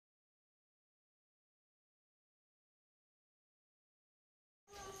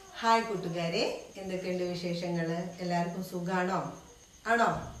Hi കൂട്ടുകാരെ, എന്തൊക്കെയുണ്ട് വിശേഷങ്ങൾ? എല്ലാവർക്കും സുഖാണോ? ആണോ?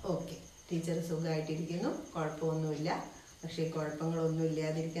 ഓക്കെ. ടീച്ചർ സുഖമായിട്ടിരിക്കുന്നു, കുഴപ്പമൊന്നുമില്ല. പക്ഷേ കുഴപ്പങ്ങളൊന്നും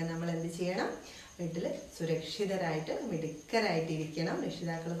ഇല്ലാതിരിക്കാൻ നമ്മൾ എന്ത് ചെയ്യണം? വീട്ടിൽ സുരക്ഷിതരായിട്ട് മിടുക്കരായിട്ടിരിക്കണം.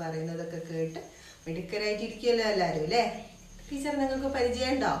 രക്ഷിതാക്കൾ പറയുന്നതൊക്കെ കേട്ട് മിടുക്കരായിട്ടിരിക്കുമല്ലോ എല്ലാവരും അല്ലേ? ടീച്ചർ നിങ്ങൾക്ക്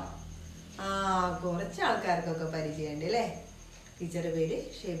പരിചയമുണ്ടോ? കുറച്ച് ആൾക്കാർക്കൊക്കെ പരിചയമുണ്ട് അല്ലേ? ടീച്ചറുടെ പേര്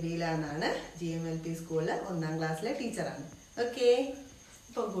ഷെബീല എന്നാണ്. GMLP സ്കൂളിൽ 1ാം ക്ലാസ്സിലെ ടീച്ചറാണ്. ഓക്കെ.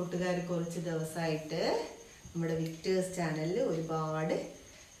 ഇപ്പം കൂട്ടുകാർ കുറച്ച് ദിവസമായിട്ട് നമ്മുടെ വിക്ടേഴ്സ് ചാനലിൽ ഒരുപാട്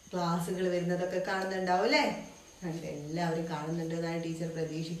ക്ലാസ്സുകൾ വരുന്നതൊക്കെ കാണുന്നുണ്ടാവും അല്ലേ? എല്ലാവരും കാണുന്നുണ്ടെന്നാണ് ടീച്ചർ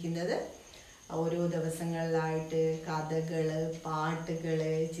പ്രതീക്ഷിക്കുന്നത്. ഓരോ ദിവസങ്ങളിലായിട്ട് കഥകൾ, പാട്ടുകൾ,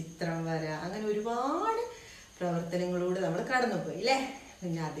 ചിത്രം വര, അങ്ങനെ ഒരുപാട് പ്രവർത്തനങ്ങളോട് നമ്മൾ കടന്നുപോയി അല്ലേ?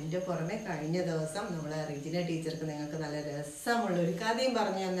 പിന്നെ അതിൻ്റെ പുറമെ കഴിഞ്ഞ ദിവസം നമ്മൾ റിജിന ടീച്ചർക്ക് നിങ്ങൾക്ക് നല്ല രസമുള്ളൊരു കഥയും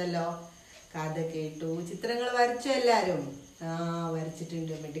പറഞ്ഞു തന്നല്ലോ. കഥ കേട്ടു, ചിത്രങ്ങൾ വരച്ചു. എല്ലാവരും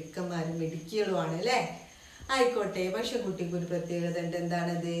വരച്ചിട്ടുണ്ട്. മിടുക്കന്മാരും മിടുക്കികളുമാണ് അല്ലേ? ആയിക്കോട്ടെ. പക്ഷെ കുട്ടിക്ക് ഒരു പ്രത്യേകത ഉണ്ട്.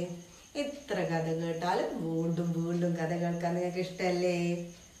 എന്താണത്? എത്ര കഥ കേട്ടാലും വീണ്ടും വീണ്ടും കഥ കേൾക്കാൻ നിങ്ങൾക്ക് ഇഷ്ടമല്ലേ?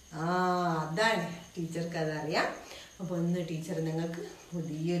 അതാണ് ടീച്ചർക്ക് അതറിയാം. അപ്പോൾ ഇന്ന് ടീച്ചർ നിങ്ങൾക്ക്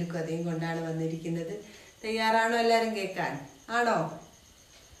പുതിയൊരു കഥയും കൊണ്ടാണ് വന്നിരിക്കുന്നത്. തയ്യാറാണോ എല്ലാവരും കേൾക്കാൻ?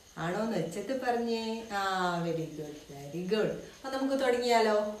 ആണോന്ന് വെച്ചിട്ട് പറഞ്ഞേ. Very good, very good. അപ്പം നമുക്ക്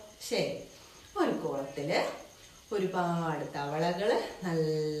തുടങ്ങിയാലോ? ശരി. ഒരു കുളത്തില് ഒരുപാട് തവളകൾ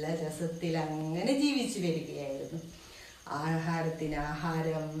നല്ല രസത്തിൽ അങ്ങനെ ജീവിച്ചു വരികയായിരുന്നു. ആഹാരത്തിന്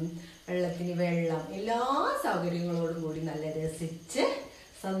ആഹാരം, വെള്ളത്തിന് വെള്ളം, എല്ലാ സൗകര്യങ്ങളോടും കൂടി നല്ല രസിച്ച്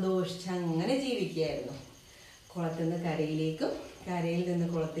സന്തോഷിച്ച് അങ്ങനെ ജീവിക്കുകയായിരുന്നു. കുളത്തിൽ നിന്ന് കരയിലേക്കും കരയിൽ നിന്ന്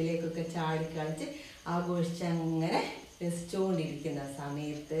കുളത്തിലേക്കൊക്കെ ചാടിക്കളിച്ച് ആഘോഷിച്ച് അങ്ങനെ രസിച്ചുകൊണ്ടിരിക്കുന്ന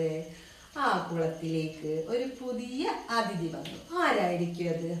സമയത്ത് ആ കുളത്തിലേക്ക് ഒരു പുതിയ അതിഥി വന്നു. ആരായിരിക്കും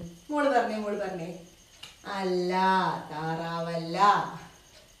അത്? മോള് പറഞ്ഞേ. അല്ല, താറാവല്ല.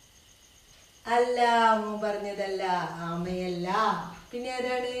 അല്ല, അമ്മ പറഞ്ഞതല്ല. ആമയല്ല. പിന്നെ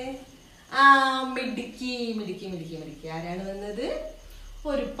ആരാണ്? മിടുക്കി. ആരാണ് വന്നത്?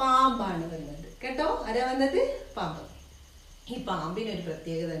 ഒരു പാമ്പാണ് വന്നത്. കേട്ടോ? ആരാ വന്നത്? പാമ്പ്. ഈ പാമ്പിനൊരു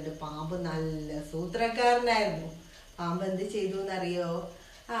പ്രത്യേകത ഉണ്ട്. പാമ്പ് നല്ല സൂത്രക്കാരനായിരുന്നു. പാമ്പ് എന്ത് ചെയ്തു എന്നറിയോ?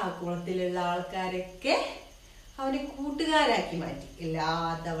 കുളത്തിലുള്ള ആൾക്കാരൊക്കെ അവന്റെ കൂട്ടുകാരാക്കി മാറ്റി. എല്ലാ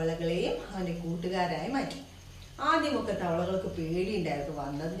തവളകളെയും അവന്റെ കൂട്ടുകാരായി മാറ്റി. ആദ്യമൊക്കെ തവളകൾക്ക് പേടിയുണ്ടായിരുന്നു.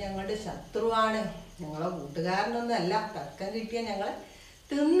 വന്നത് ഞങ്ങളുടെ ശത്രുവാണ്, ഞങ്ങളെ കൂട്ടുകാരനൊന്നും അല്ല, തക്കം കിട്ടിയ ഞങ്ങളെ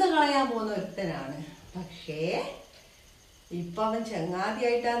തിന്നു കളയാൻ പോകുന്ന ഒരുത്തനാണ്. പക്ഷേ ഇപ്പൊ അവൻ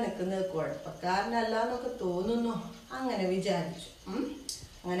ചങ്ങാതിയായിട്ടാണ് നിൽക്കുന്നത്, കുഴപ്പക്കാരനല്ല എന്നൊക്കെ തോന്നുന്നു. അങ്ങനെ വിചാരിച്ചു.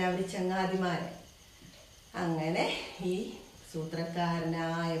 അങ്ങനെ അവര് ചങ്ങാതിമാരെ. അങ്ങനെ ഈ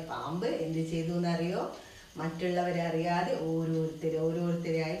സൂത്രക്കാരനായ പാമ്പ് എന്ത് ചെയ്തു എന്നറിയോ? മറ്റുള്ളവരെ അറിയാതെ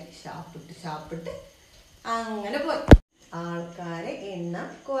ഓരോരുത്തരായിട്ട് ശാപ്പിട്ട് അങ്ങനെ പോയി. ആൾക്കാരെ എണ്ണം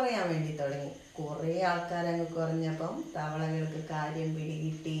കുറയാൻ വേണ്ടി തുടങ്ങി. കുറെ ആൾക്കാരങ്ങ് കുറഞ്ഞപ്പം തവളകൾക്ക് കാര്യം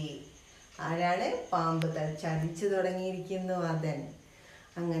പിടികിട്ടി. ആരാണ്? പാമ്പ് ചതിച്ചു തുടങ്ങിയിരിക്കുന്നു അതൻ.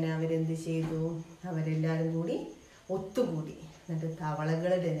 അങ്ങനെ അവരെന്ത് ചെയ്തു? അവരെല്ലാവരും കൂടി ഒത്തുകൂടി. എന്നിട്ട്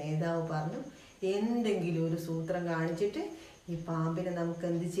തവളകളുടെ നേതാവ് പറഞ്ഞു, എന്തെങ്കിലും ഒരു സൂത്രം കാണിച്ചിട്ട് ഈ പാമ്പിനെ നമുക്ക്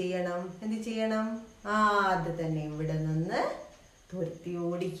എന്ത് ചെയ്യണം? അത് തന്നെ, ഇവിടെ നിന്ന് തുരത്തി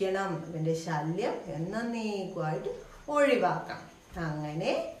ഓടിക്കണം. ഇവന്റെ ശല്യം എന്നേക്കുമായിട്ട് ഒഴിവാക്കണം.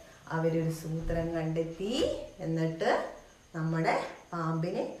 അങ്ങനെ അവരൊരു സൂത്രം കണ്ടെത്തി. എന്നിട്ട് നമ്മുടെ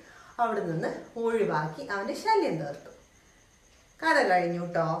പാമ്പിനെ അവിടെ നിന്ന് ഒഴിവാക്കി അവന്റെ ശല്യം തീർത്തു. കഥ കഴിഞ്ഞു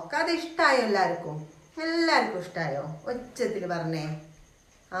കേട്ടോ. കഥ ഇഷ്ടായോ എല്ലാവർക്കും? ഇഷ്ടായോ? ഒച്ചത്തിൽ പറഞ്ഞേ.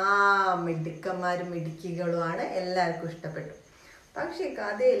 മിടുക്കന്മാരും മിടുക്കികളുമാണ്. എല്ലാവർക്കും ഇഷ്ടപ്പെട്ടു. പക്ഷെ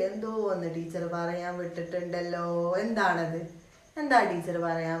കഥയിൽ എന്തോ ഒന്ന് ടീച്ചർ പറയാൻ വിട്ടിട്ടുണ്ടല്ലോ. എന്താണത്? എന്താ ടീച്ചർ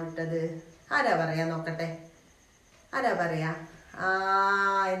പറയാൻ വിട്ടത്? ആരാ പറയാ നോക്കട്ടെ? ആരാ പറയാ?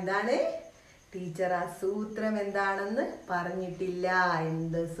 എന്താണ്? ടീച്ചർ ആ സൂത്രം എന്താണെന്ന് പറഞ്ഞിട്ടില്ല.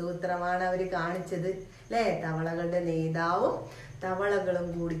 എന്ത് സൂത്രമാണ് അവര് കാണിച്ചത് അല്ലേ? തവളകളുടെ നേതാവും തവളകളും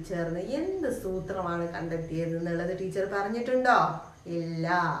കൂടി ചേർന്ന് എന്ത് സൂത്രമാണ് കണ്ടെത്തിയത് എന്നുള്ളത് ടീച്ചർ പറഞ്ഞിട്ടുണ്ടോ? ഇല്ല.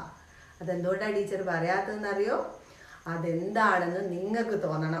 അതെന്തുകൊണ്ടാണ് ടീച്ചർ പറയാത്തതെന്നറിയോ? അതെന്താണെന്ന് നിങ്ങൾക്ക്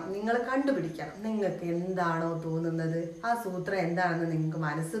തോന്നണം, നിങ്ങൾ കണ്ടുപിടിക്കണം. നിങ്ങൾക്ക് എന്താണോ തോന്നുന്നത്, ആ സൂത്രം എന്താണെന്ന് നിങ്ങൾക്ക്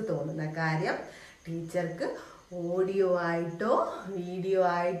മനസ്സിൽ തോന്നുന്ന കാര്യം ടീച്ചർക്ക് ഓഡിയോ ആയിട്ടോ വീഡിയോ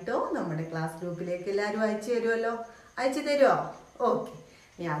ആയിട്ടോ നമ്മുടെ ക്ലാസ് ഗ്രൂപ്പിലേക്ക് എല്ലാവരും അയച്ചു തരുമോ? ഓക്കെ.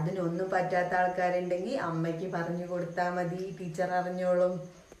 ഇനി അതിനൊന്നും പറ്റാത്ത ആൾക്കാരുണ്ടെങ്കിൽ അമ്മയ്ക്ക് പറഞ്ഞു കൊടുത്താൽ മതി, ടീച്ചർ അറിഞ്ഞോളും.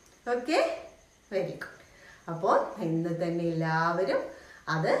 Okay, very good. അപ്പോൾ ഇന്ന് തന്നെ എല്ലാവരും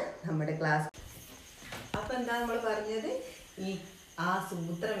അത് നമ്മുടെ ക്ലാസ്. അപ്പൊ എന്താ നമ്മൾ പറഞ്ഞത്? ആ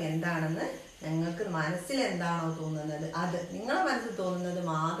സൂത്രം എന്താണെന്ന് നിങ്ങൾക്ക് മനസ്സിൽ എന്താണോ തോന്നുന്നത്, അത് നിങ്ങളെ മനസ്സിൽ തോന്നുന്നത്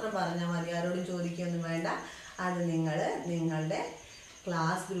മാത്രം പറഞ്ഞാൽ മതി. ആരോടും ചോദിക്കൊന്നും വേണ്ട. അത് നിങ്ങൾ നിങ്ങളുടെ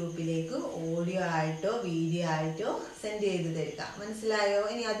ക്ലാസ് ഗ്രൂപ്പിലേക്ക് ഓഡിയോ ആയിട്ടോ വീഡിയോ ആയിട്ടോ സെൻഡ് ചെയ്ത് തരിക. മനസ്സിലായോ?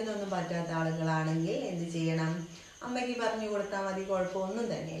 ഇനി അതിനൊന്നും പറ്റാത്ത ആളുകളാണെങ്കിൽ എന്ത് ചെയ്യണം? അമ്മയ്ക്ക് പറഞ്ഞു കൊടുത്താൽ മതി, കുഴപ്പമൊന്നും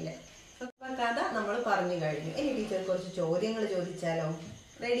തന്നെയില്ല. അപ്പൊ കഥ നമ്മൾ പറഞ്ഞു കഴിഞ്ഞു. ഇനി ടീച്ചർ കുറച്ച് ചോദ്യങ്ങൾ ചോദിച്ചാലോ?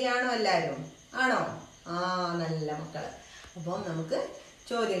 റെഡിയാണോ എല്ലാവരും? ആണോ? ആ, നല്ല മക്കള്. അപ്പം നമുക്ക്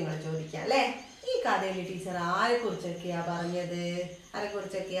ചോദ്യങ്ങൾ ചോദിക്കാം അല്ലേ? ഈ കഥയിൽ ടീച്ചർ ആരെക്കുറിച്ചൊക്കെയാ പറഞ്ഞത്?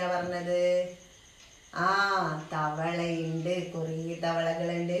 ആ, തവളയുണ്ട്, കുറേ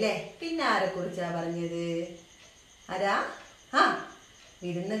തവളകളുണ്ട് അല്ലേ? പിന്നെ ആരെക്കുറിച്ചാ പറഞ്ഞത്? ആരാ? ആ,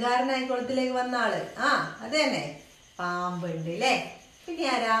 വിരുന്നുകാരനായി കുളത്തിലേക്ക് വന്ന ആള്. ആ, അത് തന്നെ, പാമ്പുണ്ട് അല്ലേ? പിന്നെ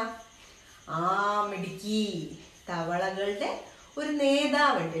ആരാ? ആ, മിടുക്കി, തവളകളുടെ ഒരു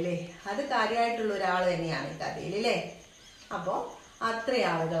നേതാവുണ്ട് അല്ലേ? അത് കാര്യമായിട്ടുള്ള ഒരാൾ തന്നെയാണ് ഈ കഥയിൽ അല്ലേ? അപ്പോൾ അത്ര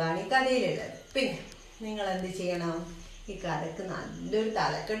ആളുകളാണ് ഈ കഥയിലുള്ളത്. പിന്നെ നിങ്ങൾ എന്ത് ചെയ്യണം? ഈ കഥക്ക് നല്ലൊരു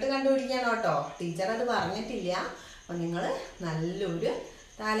തലക്കെട്ട് കണ്ടുപിടിക്കണം കേട്ടോ. ടീച്ചർ അത് പറഞ്ഞിട്ടില്ല. അപ്പം നിങ്ങൾ നല്ലൊരു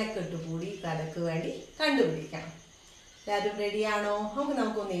തലക്കെട്ട് കൂടി ഈ കഥക്ക് വേണ്ടി കണ്ടുപിടിക്കണം. എല്ലാവരും റെഡിയാണോ?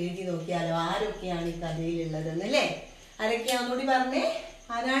 നമുക്കൊന്ന് എഴുതി നോക്കിയാലോ ആരൊക്കെയാണ് ഈ കഥയിലുള്ളതെന്ന് അല്ലേ? ആരൊക്കെയാണെന്നുകൂടി പറഞ്ഞേ.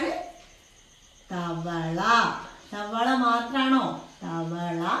 ആരാണ്? തവള മാത്രാണോ?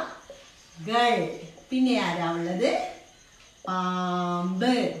 തവളകൾ. പിന്നെ ആരാ ഉള്ളത്?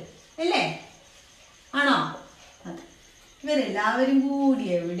 പാമ്പ് അല്ലേ? ആണോ? ഇവരെല്ലാവരും കൂടി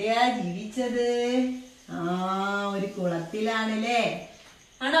എവിടെയാ ജീവിച്ചത്? ആ, ഒരു കുളത്തിലാണല്ലേ?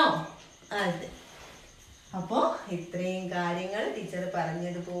 ആണോ? അതെ. അപ്പോ ഇത്രയും കാര്യങ്ങൾ ടീച്ചർ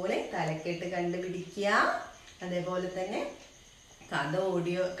പറഞ്ഞതുപോലെ തലക്കെട്ട് കണ്ടുപിടിക്കുക. അതേപോലെ തന്നെ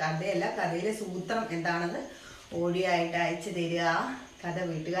കഥയിലെ സൂത്രം എന്താണെന്ന് ഓഡിയോ ആയിട്ട് അയച്ചു തരിക. കഥ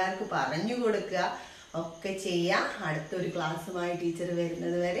വീട്ടുകാർക്ക് പറഞ്ഞു കൊടുക്കുക. ഒക്കെ ചെയ്യാം. അടുത്തൊരു ക്ലാസ്സുമായി ടീച്ചർ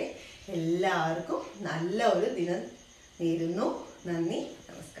വരുന്നത് വരെ എല്ലാവർക്കും നല്ല ഒരു ദിനം നേരുന്നു. നന്ദി,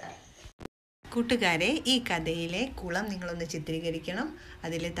 നമസ്കാരം. കൂട്ടുകാരെ, ഈ കഥയിലെ കുളം നിങ്ങളൊന്ന് ചിത്രീകരിക്കണം.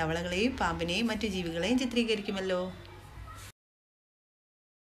 അതിലെ തവളകളെയും പാമ്പിനെയും മറ്റു ജീവികളെയും ചിത്രീകരിക്കുമല്ലോ.